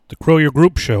The Grow Your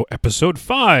Group Show, Episode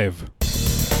 5.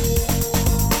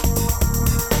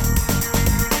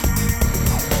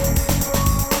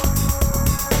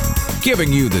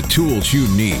 Giving you the tools you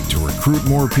need to recruit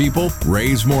more people,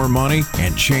 raise more money,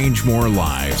 and change more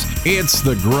lives. It's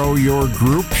the Grow Your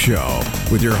Group Show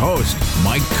with your host,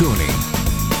 Mike Cooney.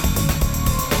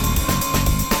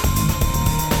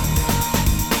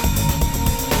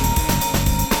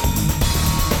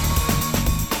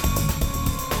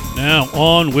 Now,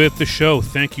 on with the show.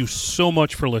 Thank you so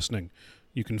much for listening.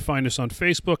 You can find us on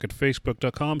Facebook at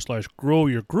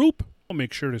facebook.com/growyourgroup.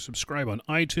 Make sure to subscribe on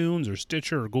iTunes or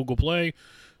Stitcher or Google Play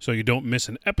so you don't miss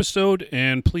an episode.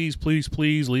 And please, please,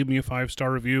 please leave me a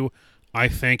 5-star review. I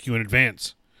thank you in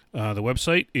advance. The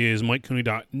website is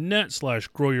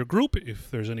mikecooney.net/growyourgroup. If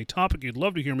there's any topic you'd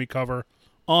love to hear me cover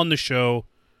on the show,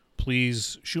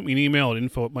 please shoot me an email at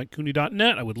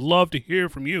info@mikecooney.net. I would love to hear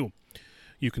from you.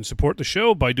 You can support the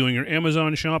show by doing your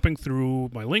Amazon shopping through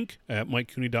my link at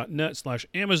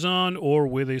mikecooney.net/Amazon or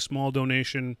with a small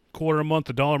donation, $quarter a month,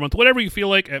 $1 a month, whatever you feel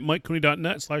like at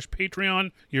mikecooney.net/Patreon.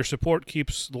 Your support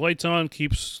keeps the lights on,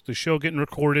 keeps the show getting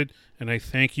recorded, and I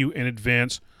thank you in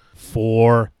advance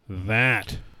for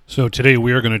that. So today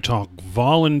we are going to talk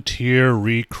volunteer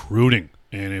recruiting.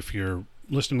 And if you're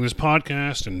listening to this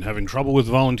podcast and having trouble with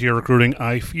volunteer recruiting,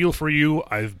 I feel for you.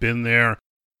 I've been there.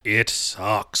 It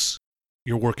sucks.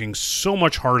 You're working so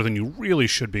much harder than you really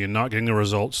should be and not getting the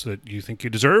results that you think you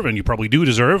deserve, and you probably do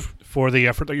deserve, for the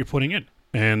effort that you're putting in.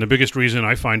 And the biggest reason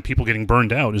I find people getting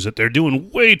burned out is that they're doing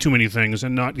way too many things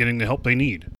and not getting the help they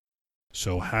need.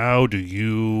 So how do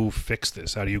you fix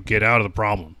this? How do you get out of the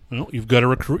problem? Well, you've got to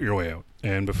recruit your way out.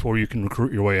 And before you can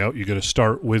recruit your way out, you've got to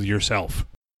start with yourself.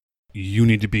 You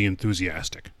need to be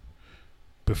enthusiastic.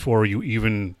 Before you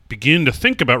even begin to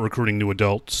think about recruiting new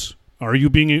adults, are you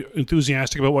being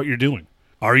enthusiastic about what you're doing?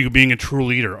 Are you being a true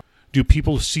leader? Do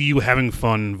people see you having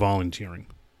fun volunteering?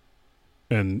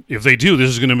 And if they do,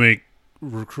 this is going to make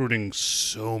recruiting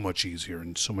so much easier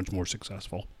and so much more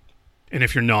successful. And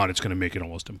if you're not, it's going to make it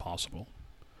almost impossible.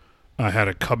 I had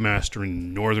a cub master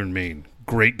in northern Maine.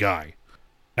 Great guy.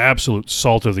 Absolute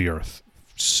salt of the earth.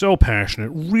 So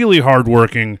passionate, really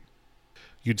hardworking.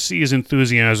 You'd see his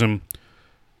enthusiasm,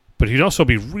 but he'd also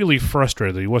be really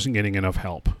frustrated that he wasn't getting enough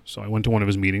help. So I went to one of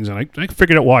his meetings, and I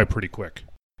figured out why pretty quick.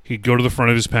 He'd go to the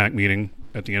front of his PAC meeting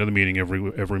at the end of the meeting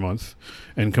every month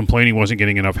and complain he wasn't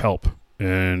getting enough help.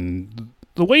 And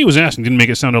the way he was asking didn't make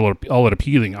it sound all that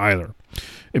appealing either.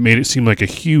 It made it seem like a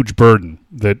huge burden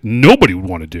that nobody would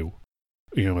want to do.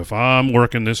 You know, if I'm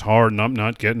working this hard and I'm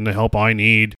not getting the help I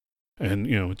need, and,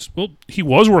 you know, he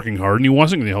was working hard and he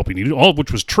wasn't getting the help he needed, all of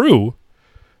which was true,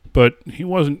 but he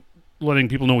wasn't letting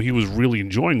people know he was really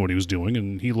enjoying what he was doing,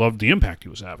 and he loved the impact he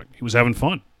was having. He was having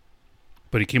fun.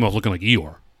 But he came off looking like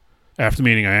Eeyore. After the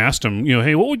meeting, I asked him, you know,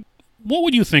 hey, what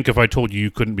would you think if I told you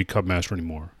couldn't be Cub Master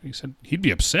anymore? He said he'd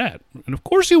be upset. And of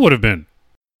course he would have been.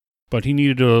 But he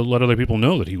needed to let other people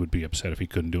know that he would be upset if he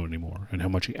couldn't do it anymore, and how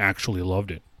much he actually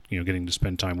loved it. You know, getting to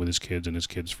spend time with his kids and his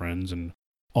kids' friends and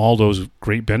all those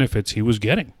great benefits he was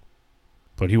getting.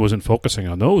 But he wasn't focusing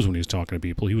on those when he was talking to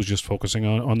people. He was just focusing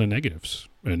on the negatives.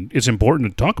 And it's important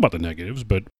to talk about the negatives,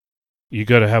 but you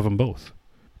got to have them both.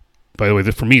 By the way,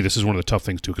 for me, this is one of the tough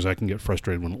things, too, because I can get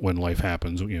frustrated when life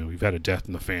happens. You know, you've had a death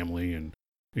in the family, and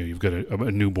you know, you've got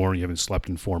a newborn, you haven't slept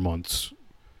in 4 months.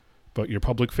 But your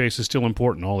public face is still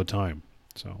important all the time.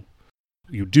 So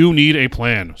you do need a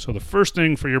plan. So the first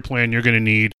thing for your plan you're going to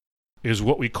need is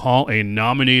what we call a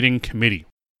nominating committee.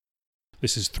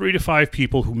 This is 3 to 5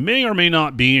 people who may or may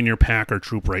not be in your pack or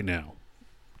troop right now.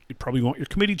 You probably want your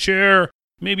committee chair,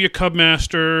 maybe a cub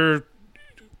master,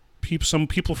 some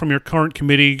people from your current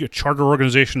committee, a charter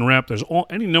organization rep. There's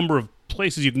any number of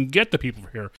places you can get the people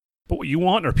here. But what you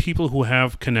want are people who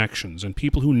have connections and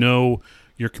people who know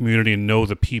your community and know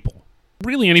the people.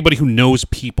 Really, anybody who knows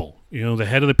people. You know, the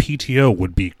head of the PTO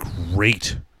would be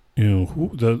great. You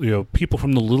know, people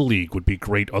from the Little League would be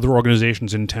great. Other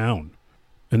organizations in town.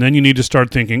 And then you need to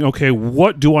start thinking, okay,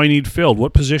 what do I need filled?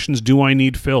 What positions do I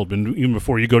need filled? And even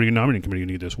before you go to your nominating committee, you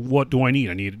need this. What do I need?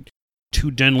 I need 2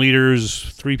 den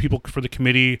leaders, 3 people for the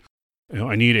committee. You know,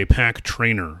 I need a PAC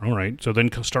trainer. All right. So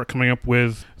then start coming up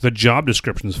with the job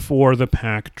descriptions for the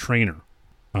PAC trainer.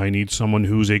 I need someone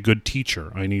who's a good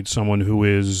teacher. I need someone who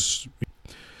is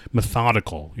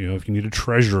methodical. You know, if you need a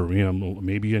treasurer, you know,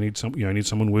 maybe I need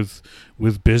someone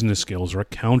with business skills or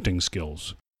accounting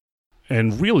skills.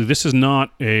 And really, this is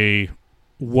not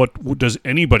what does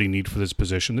anybody need for this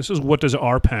position. This is what does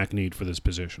our PAC need for this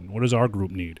position. What does our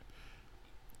group need?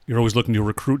 You're always looking to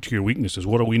recruit to your weaknesses.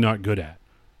 What are we not good at?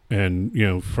 And, you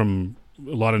know, from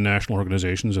a lot of national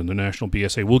organizations and the National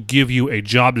BSA will give you a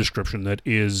job description that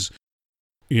is,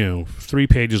 3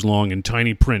 pages long in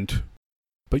tiny print,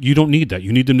 but you don't need that.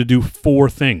 You need them to do 4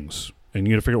 things, and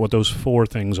you got to figure out what those 4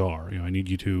 things are. I need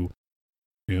you to,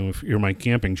 if you're my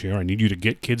camping chair, I need you to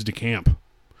get kids to camp.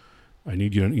 I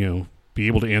need you to, be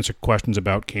able to answer questions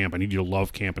about camp. I need you to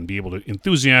love camp and be able to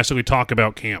enthusiastically talk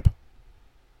about camp.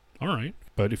 All right.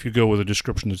 But if you go with a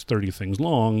description that's 30 things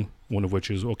long, one of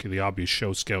which is, the obvious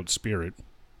show scout spirit,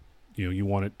 you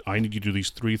want it, I need you to do these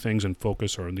 3 things and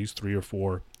focus on these 3 or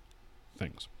 4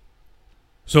 things.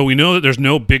 So we know that there's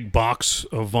no big box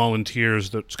of volunteers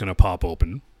that's going to pop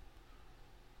open.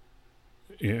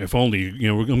 If only,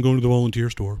 I'm going to the volunteer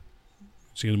store.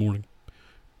 See you in the morning.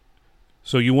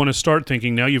 So you want to start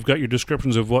thinking, now you've got your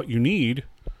descriptions of what you need,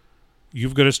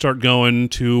 you've got to start going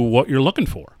to what you're looking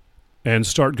for and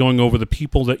start going over the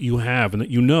people that you have and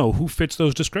that you know who fits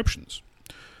those descriptions.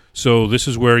 So this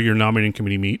is where your nominating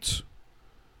committee meets.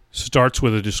 Starts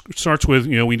with,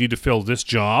 we need to fill this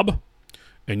job,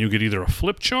 and you get either a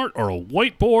flip chart or a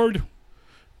whiteboard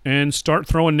and start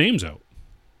throwing names out.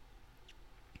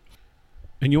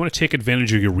 And you want to take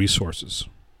advantage of your resources.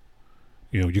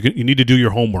 You need to do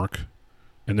your homework.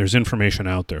 And there's information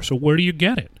out there. So where do you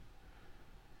get it?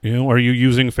 Are you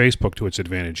using Facebook to its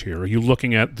advantage here? Are you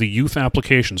looking at the youth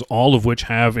applications, all of which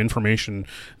have information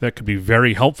that could be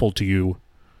very helpful to you?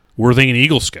 Were they an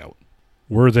Eagle Scout?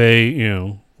 Were they,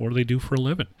 what do they do for a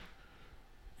living?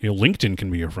 LinkedIn can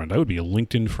be your friend. I would be a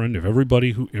LinkedIn friend of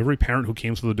every parent who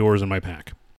came through the doors in my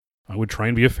pack. I would try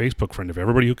and be a Facebook friend of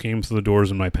everybody who came through the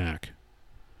doors in my pack.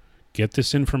 Get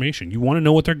this information. You want to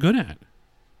know what they're good at.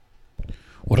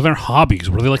 What are their hobbies?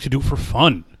 What do they like to do for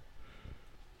fun?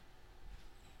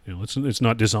 It's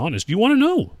not dishonest. You want to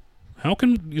know.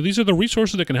 These are the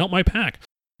resources that can help my pack.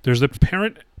 There's the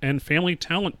Parent and Family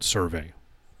Talent Survey.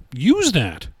 Use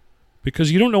that,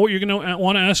 because you don't know what you're going to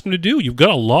want to ask them to do. You've got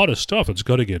a lot of stuff that's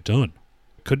got to get done.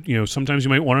 Sometimes you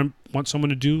might want someone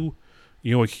to do,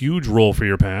 a huge role for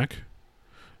your pack.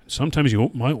 Sometimes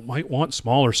you might want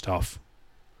smaller stuff.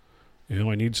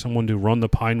 I need someone to run the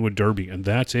Pinewood Derby, and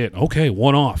that's it. Okay,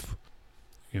 one off.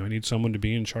 I need someone to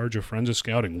be in charge of Friends of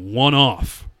Scouting. One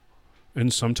off.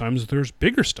 And sometimes there's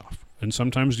bigger stuff. And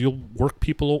sometimes you'll work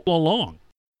people along.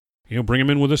 Bring them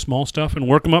in with the small stuff and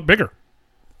work them up bigger.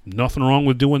 Nothing wrong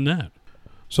with doing that.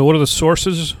 So what are the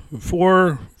sources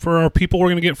for our people we're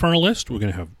going to get for our list? We're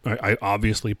going to have,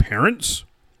 obviously, parents,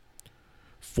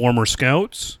 former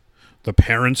scouts, the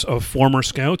parents of former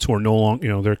scouts who are no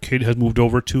longer, their kid has moved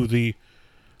over to the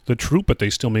troop, but they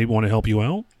still maybe want to help you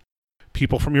out.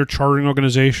 People from your chartering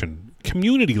organization,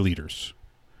 community leaders,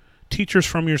 teachers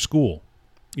from your school.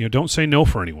 Don't say no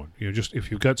for anyone.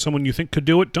 If you've got someone you think could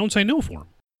do it, don't say no for them.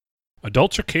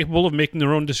 Adults are capable of making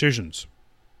their own decisions,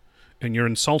 and you're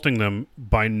insulting them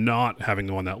by not having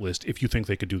them on that list if you think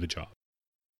they could do the job.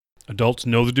 Adults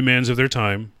know the demands of their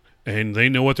time, and they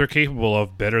know what they're capable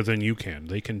of better than you can.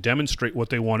 They can demonstrate what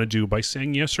they want to do by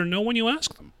saying yes or no when you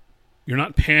ask them. You're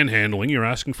not panhandling. You're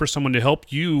asking for someone to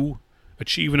help you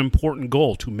achieve an important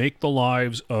goal, to make the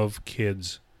lives of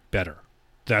kids better.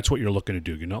 That's what you're looking to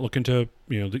do. You're not looking to,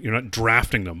 you're not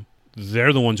drafting them.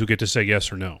 They're the ones who get to say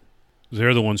yes or no.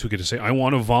 They're the ones who get to say, I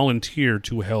want to volunteer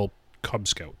to help Cub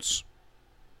Scouts.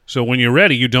 So when you're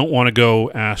ready, you don't want to go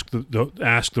ask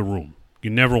the room. You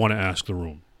never want to ask the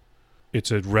room. It's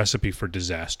a recipe for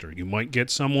disaster. You might get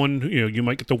someone, you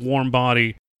might get the warm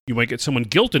body. You might get someone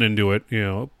guilted into it,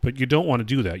 but you don't want to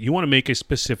do that. You want to make a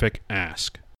specific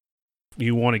ask.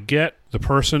 You want to get the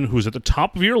person who's at the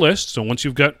top of your list. So once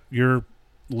you've got your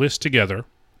list together,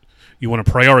 you want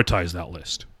to prioritize that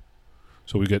list.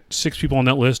 So we get 6 people on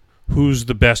that list. Who's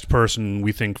the best person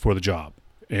we think for the job?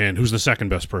 And who's the second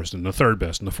best person, the third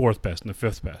best, and the fourth best, and the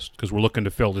fifth best? Because we're looking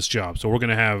to fill this job. So we're going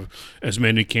to have as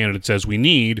many candidates as we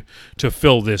need to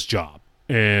fill this job.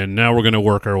 And now we're going to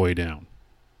work our way down.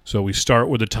 So we start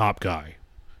with the top guy.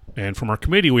 And from our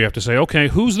committee, we have to say, okay,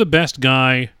 who's the best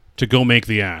guy to go make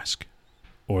the ask?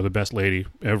 Or the best lady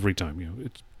every time.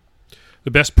 It's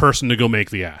the best person to go make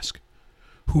the ask.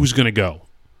 Who's going to go?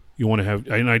 You want to have,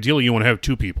 and ideally, you want to have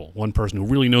 2 people. One person who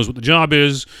really knows what the job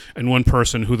is, and one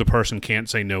person who the person can't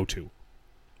say no to,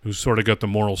 who's sort of got the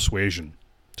moral suasion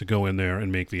to go in there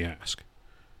and make the ask.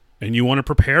 And you want to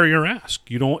prepare your ask.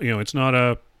 You don't, it's not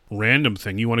a random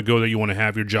thing. You want to go there. You want to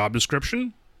have your job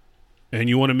description, and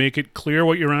you want to make it clear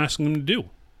what you're asking them to do.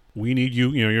 We need you.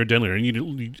 You're a den leader. I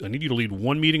need you to lead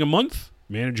 1 meeting a month,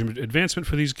 manage advancement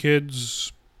for these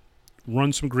kids,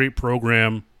 run some great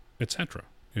program, etc.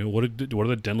 What do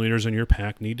the den leaders in your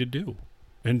pack need to do?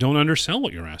 And don't undersell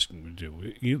what you're asking them to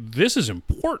do. This is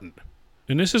important.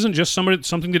 And this isn't just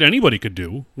something that anybody could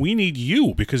do. We need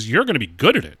you because you're going to be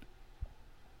good at it.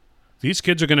 These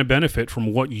kids are going to benefit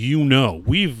from what you know.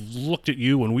 We've looked at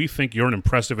you and we think you're an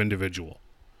impressive individual.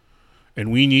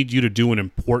 And we need you to do an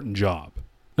important job.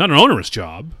 Not an onerous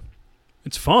job.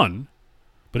 It's fun,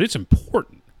 but it's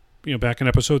important. Back in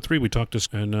episode 3, we talked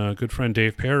to good friend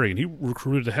Dave Perry, and he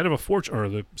recruited the head of the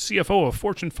CFO of a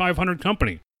Fortune 500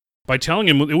 company by telling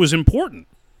him it was important.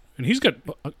 And he's got,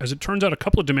 as it turns out, a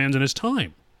couple of demands in his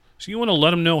time. So you want to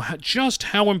let them know just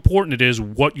how important it is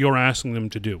what you're asking them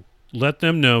to do. Let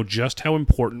them know just how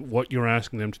important what you're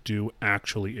asking them to do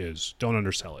actually is. Don't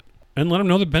undersell it. And let them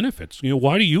know the benefits.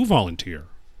 Why do you volunteer?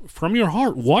 From your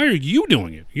heart, why are you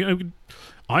doing it?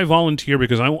 I volunteer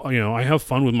because I have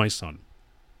fun with my son.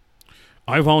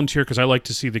 I volunteer because I like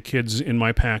to see the kids in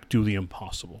my pack do the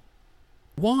impossible.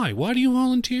 Why? Why do you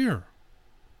volunteer?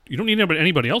 You don't need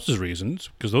anybody else's reasons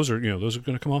because those are going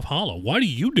to come off hollow. Why do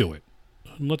you do it?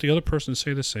 And let the other person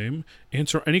say the same.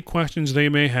 Answer any questions they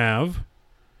may have,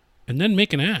 and then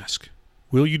make an ask.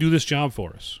 Will you do this job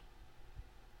for us?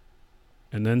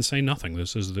 And then say nothing.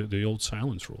 This is the old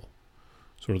silence rule.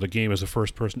 Sort of the game is the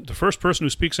first person. The first person who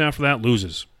speaks after that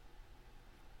loses.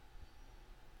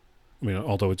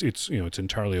 Although it's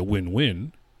entirely a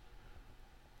win-win.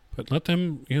 But let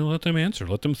them answer.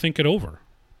 Let them think it over.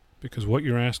 Because what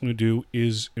you're asking to do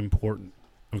is important.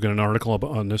 I've got an article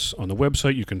on this on the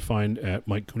website you can find at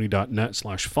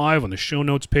mikecooney.net/5 on the show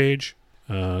notes page.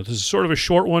 This is sort of a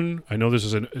short one. I know this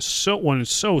is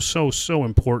so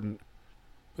important.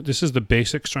 But this is the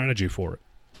basic strategy for it.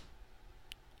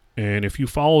 And if you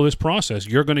follow this process,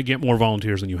 you're going to get more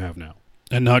volunteers than you have now.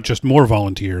 And not just more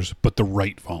volunteers, but the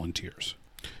right volunteers.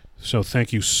 So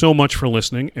thank you so much for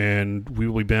listening, and we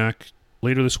will be back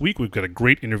later this week. We've got a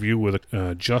great interview with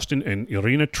Justin and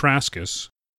Irina Traskas,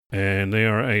 and they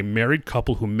are a married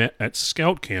couple who met at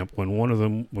scout camp when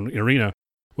Irina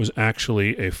was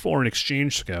actually a foreign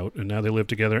exchange scout, and now they live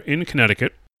together in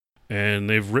Connecticut, and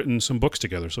they've written some books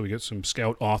together. So we get some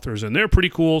scout authors, and they're pretty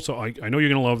cool, so I know you're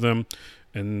going to love them,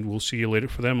 and we'll see you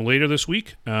later this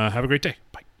week. Have a great day.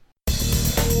 Bye.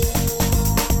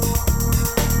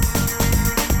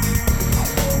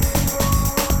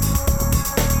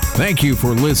 Thank you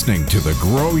for listening to the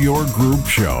Grow Your Group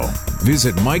Show.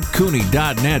 Visit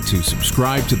MikeCooney.net to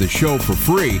subscribe to the show for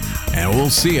free, and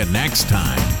we'll see you next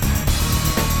time.